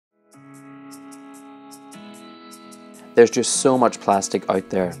There's just so much plastic out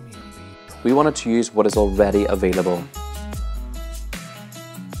there. We wanted to use what is already available,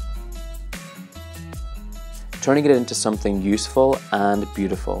 turning it into something useful and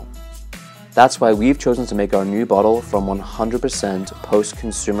beautiful. That's why we've chosen to make our new bottle from 100%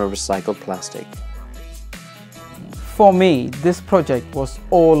 post-consumer recycled plastic. For me, this project was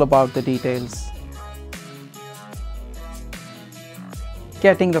all about the details.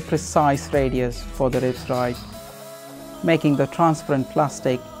 Getting the precise radius for the ribs right, making the transparent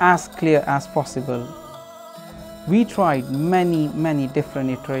plastic as clear as possible. We tried many different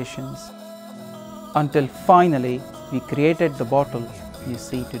iterations until finally we created the bottle you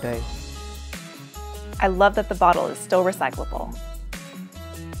see today. I love that the bottle is still recyclable.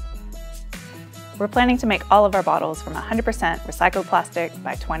 We're planning to make all of our bottles from 100% recycled plastic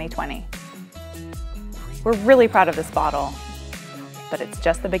by 2020. We're really proud of this bottle, but it's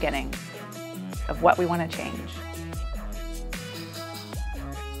just the beginning of what we want to change.